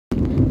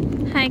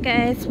Hi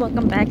guys,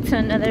 welcome back to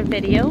another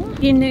video.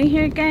 If you're new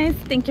here guys,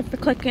 thank you for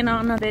clicking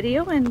on a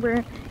video, and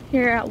we're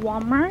here at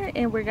Walmart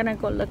and we're gonna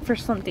go look for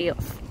some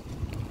deals.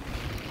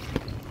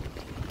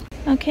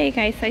 Okay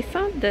guys, I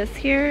saw this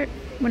here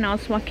when I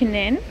was walking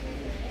in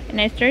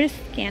and I started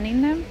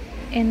scanning them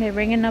and they're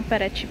ringing up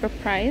at a cheaper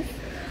price,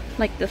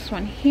 like this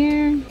one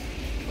here,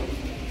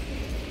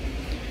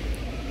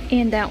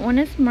 and that one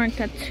is marked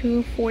at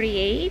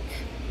 $2.48,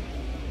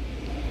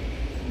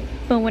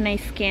 but when I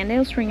scanned it, it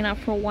was ringing up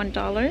for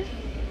 $1.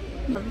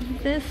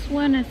 This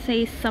one, it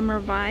says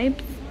Summer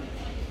Vibes.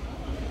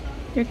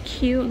 They're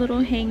cute little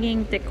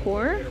hanging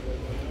decor.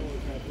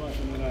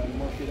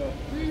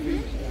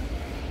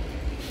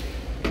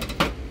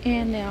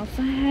 And they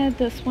also had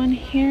this one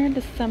here,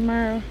 the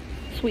Summer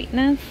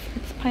Sweetness.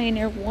 It's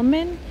Pioneer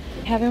Woman.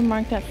 I have it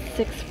marked at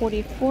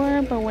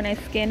 $6.44, but when I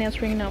scan it,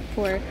 it's ringing up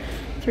for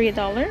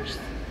 $3.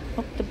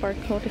 Oh, the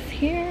barcode is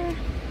here.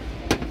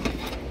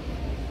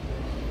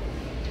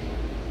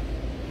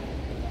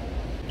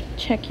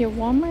 Check your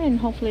Walmart and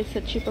hopefully it's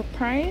a cheaper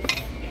price.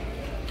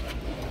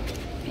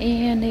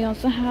 And they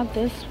also have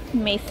this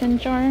mason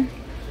jar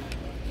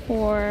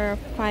for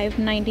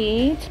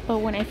 $5.98, but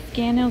when I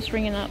scan it, was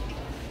ringing up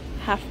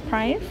half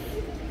price.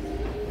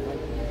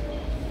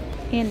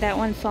 And that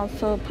one's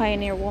also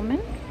Pioneer Woman.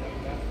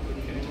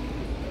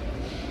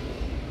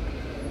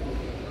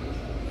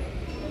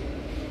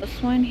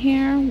 This one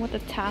here with a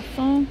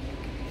tassel,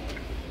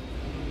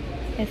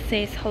 it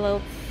says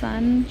Hello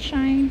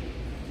Sunshine.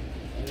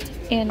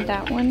 And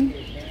that one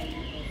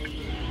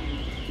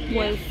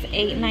was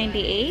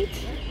 $8.98.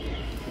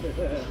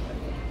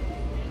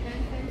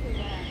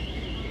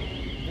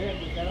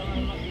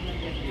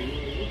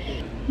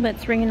 But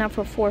it's ringing up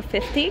for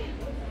 $4.50.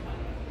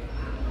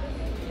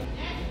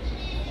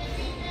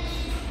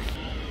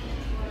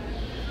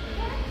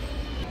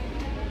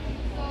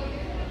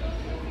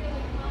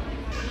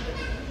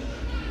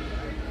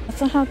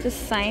 Also have this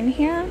sign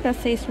here that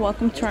says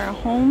welcome to our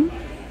home.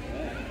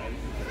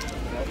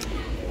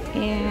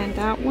 And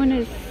that one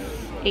is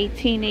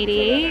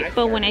 $18.88,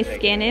 but when I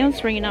scan it,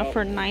 it's ringing up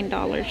for $9.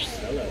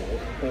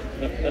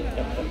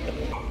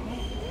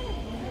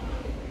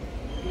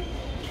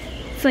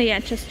 So yeah,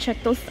 just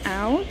check those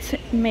out.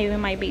 Maybe it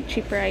might be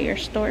cheaper at your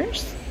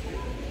stores.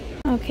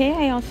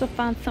 Okay, I also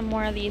found some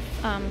more of these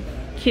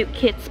cute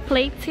kids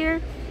plates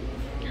here,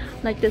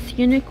 like this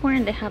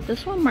unicorn. They have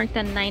this one marked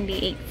at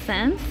 98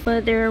 cents,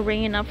 but they're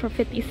ringing up for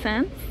 50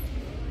 cents.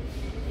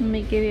 Let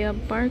me give you a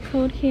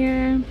barcode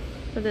here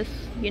for this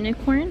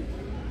unicorn.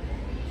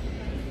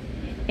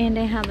 And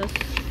they have this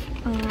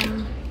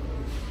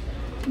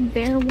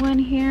bear one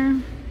here,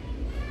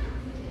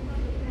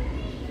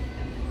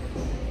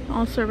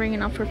 also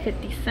ringing up for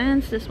 50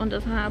 cents. This one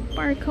doesn't have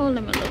barcode.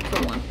 Let me look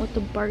for one with the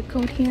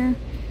barcode here.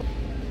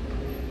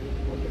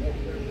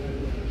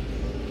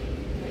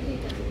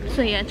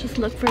 So yeah, just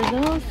look for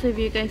those if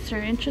you guys are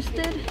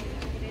interested.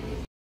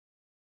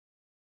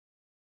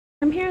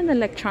 I'm here in the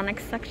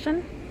electronics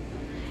section,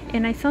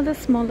 and I saw this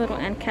small little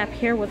end cap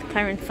here with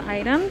clearance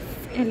items.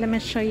 And let me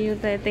show you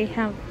that they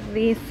have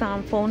these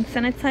phone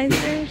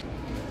sanitizers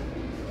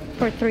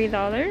for $3.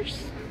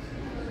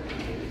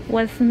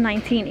 Was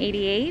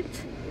 $19.88.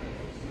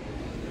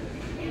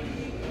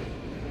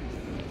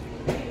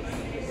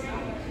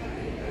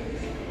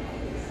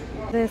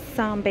 This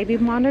baby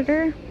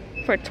monitor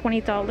for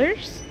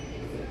 $20.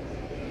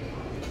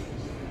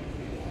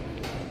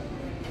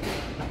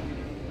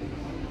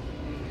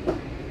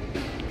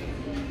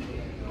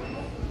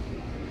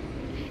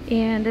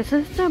 And this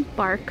is the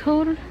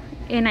barcode,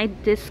 and I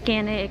did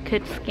scan it. It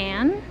could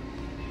scan.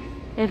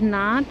 If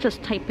not,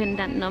 just type in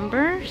that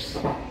numbers.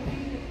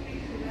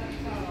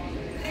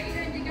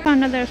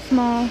 Found another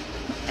small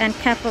end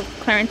cap of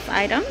clearance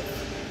items,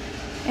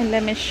 and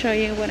let me show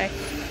you what I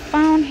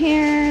found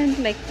here.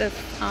 Like this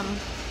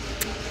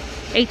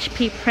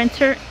HP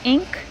printer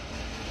ink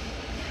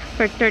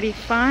for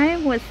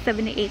 $35 was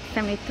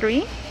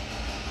 $78.73.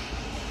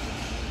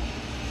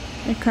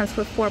 It comes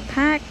with 4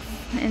 packs.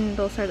 And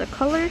those are the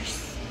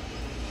colors.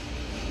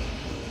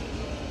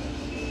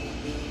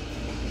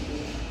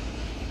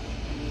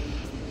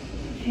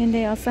 And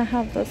they also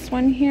have this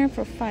one here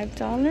for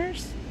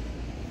 $5.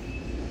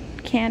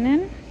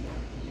 Canon.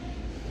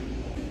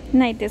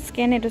 And I did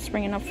scan it, it's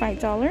bringing up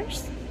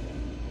 $5.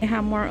 They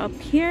have more up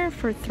here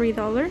for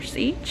 $3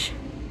 each.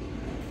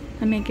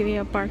 Let me give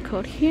you a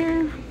barcode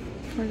here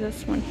for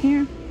this one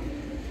here.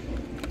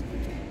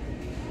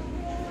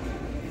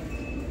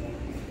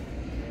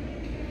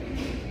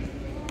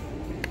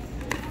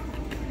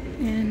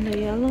 And the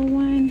yellow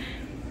one.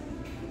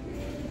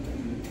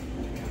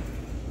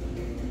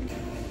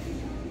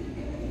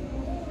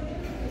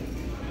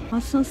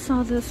 Also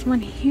saw this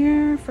one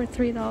here for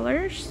 $3.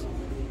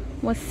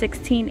 Was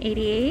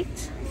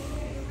 $16.88.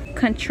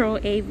 Control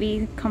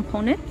AV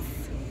components.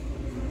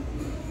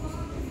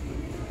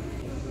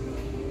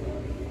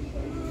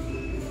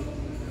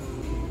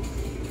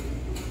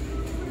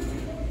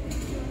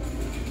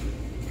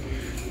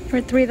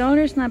 For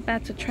 $3, not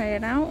bad to try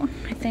it out.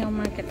 I think I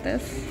might get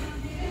this.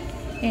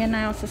 And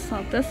I also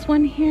saw this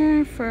one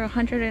here for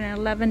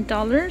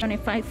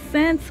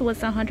 $111.25 was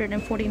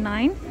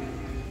 $149.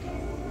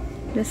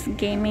 This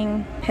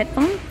gaming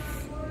headphones.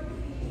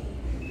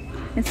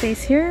 It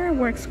says here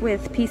works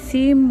with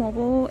PC,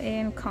 mobile,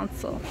 and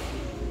console.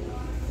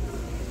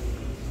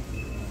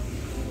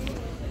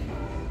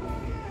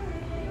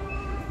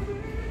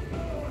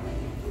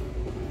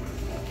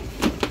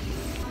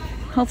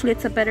 Hopefully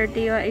it's a better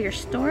deal at your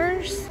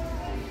stores.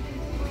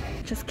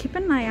 Just keep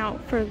an eye out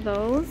for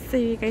those if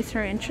you guys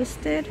are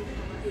interested.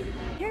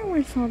 Here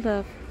where's all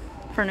the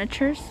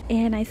furnitures,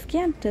 and I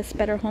scanned this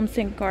Better Homes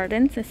and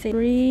Gardens. It's a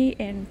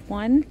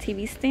 3-in-1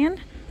 TV stand,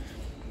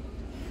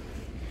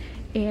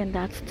 and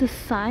that's the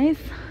size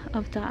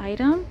of the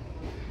item.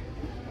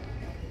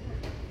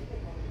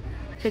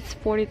 It's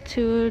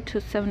 42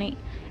 to 70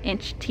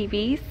 inch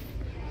TVs,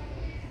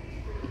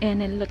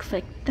 and it looks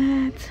like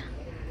that.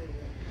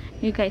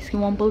 You guys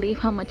won't believe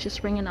how much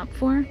it's ringing up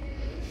for.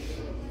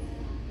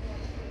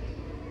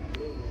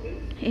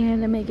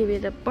 And let me give you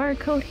the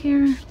barcode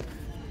here.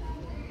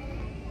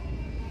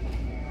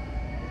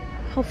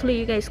 Hopefully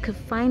you guys could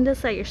find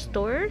this at your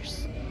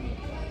stores.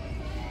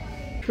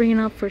 Ringing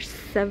up for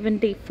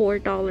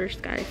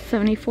 $74, guys.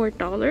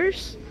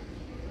 $74.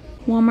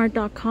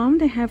 Walmart.com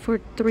they have for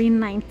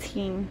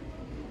 $3.19,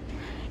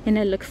 and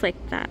it looks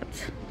like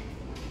that.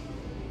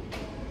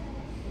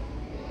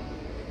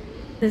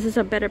 This is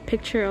a better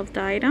picture of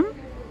the item.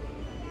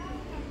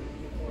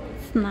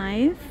 It's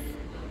nice.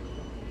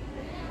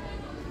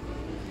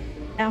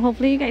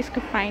 Hopefully you guys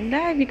could find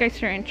that if you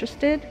guys are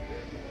interested.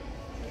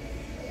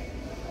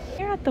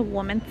 Here at the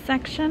women's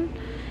section,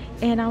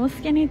 and I was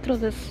scanning through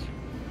this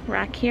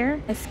rack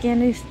here. I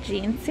scanned these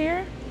jeans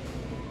here.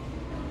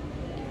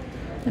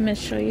 Let me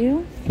show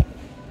you.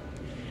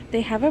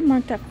 They have it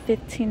marked at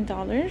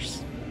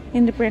 $15,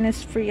 and the brand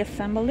is Free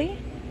Assembly,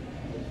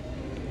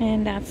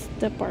 and that's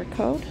the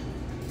barcode.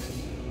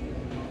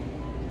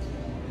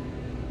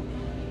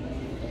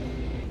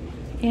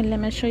 And let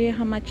me show you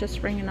how much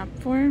it's ringing up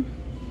for.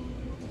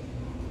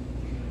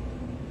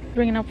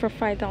 Ringing up for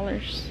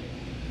 $5.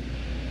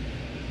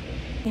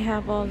 They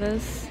have all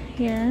this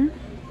here,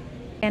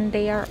 and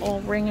they are all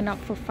ringing up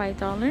for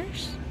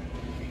 $5.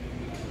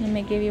 Let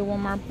me give you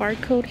one more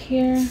barcode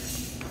here.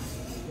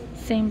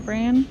 Same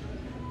brand.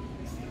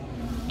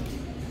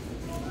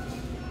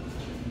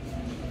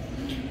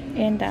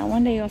 And that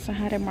one they also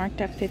had it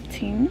marked at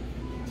 $15.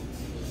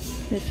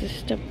 This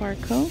is the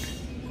barcode.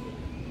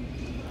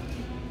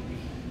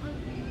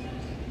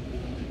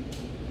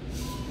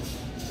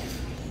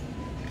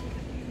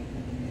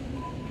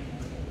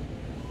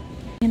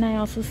 And I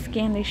also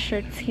scanned these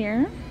shirts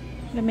here.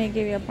 Let me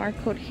give you a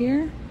barcode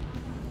here.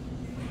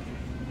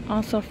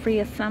 Also Free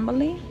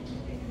Assembly.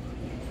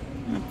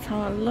 That's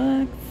how it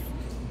looks.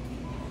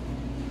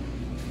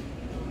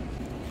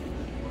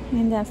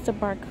 And that's the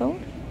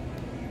barcode.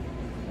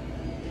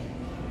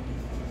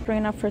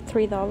 Bringing up for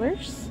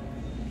 $3.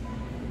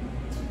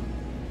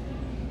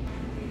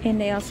 And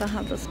they also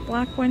have this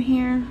black one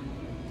here.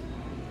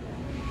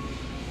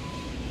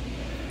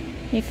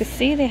 You can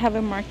see they have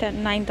it marked at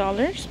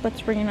 $9, but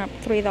it's bringing up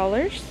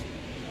 $3.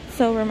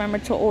 So remember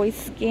to always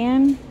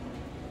scan.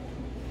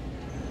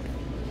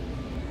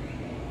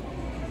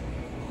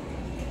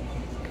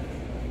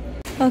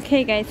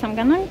 Okay guys, I'm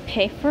gonna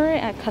pay for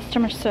it at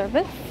customer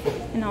service,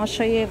 and I'll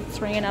show you if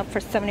it's ringing up for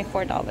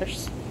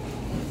 $74.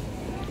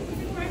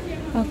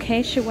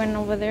 Okay, she went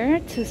over there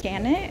to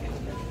scan it.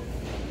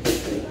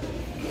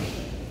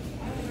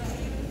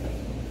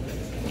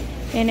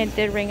 And it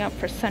did ring up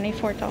for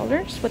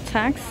 $74 with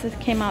tax. It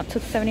came out to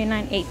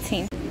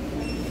 $79.18.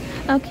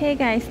 Okay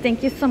guys,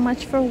 thank you so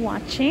much for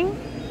watching,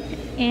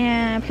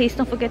 and please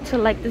don't forget to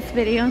like this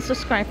video and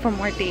subscribe for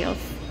more deals.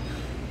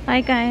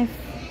 Bye guys,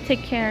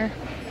 take care.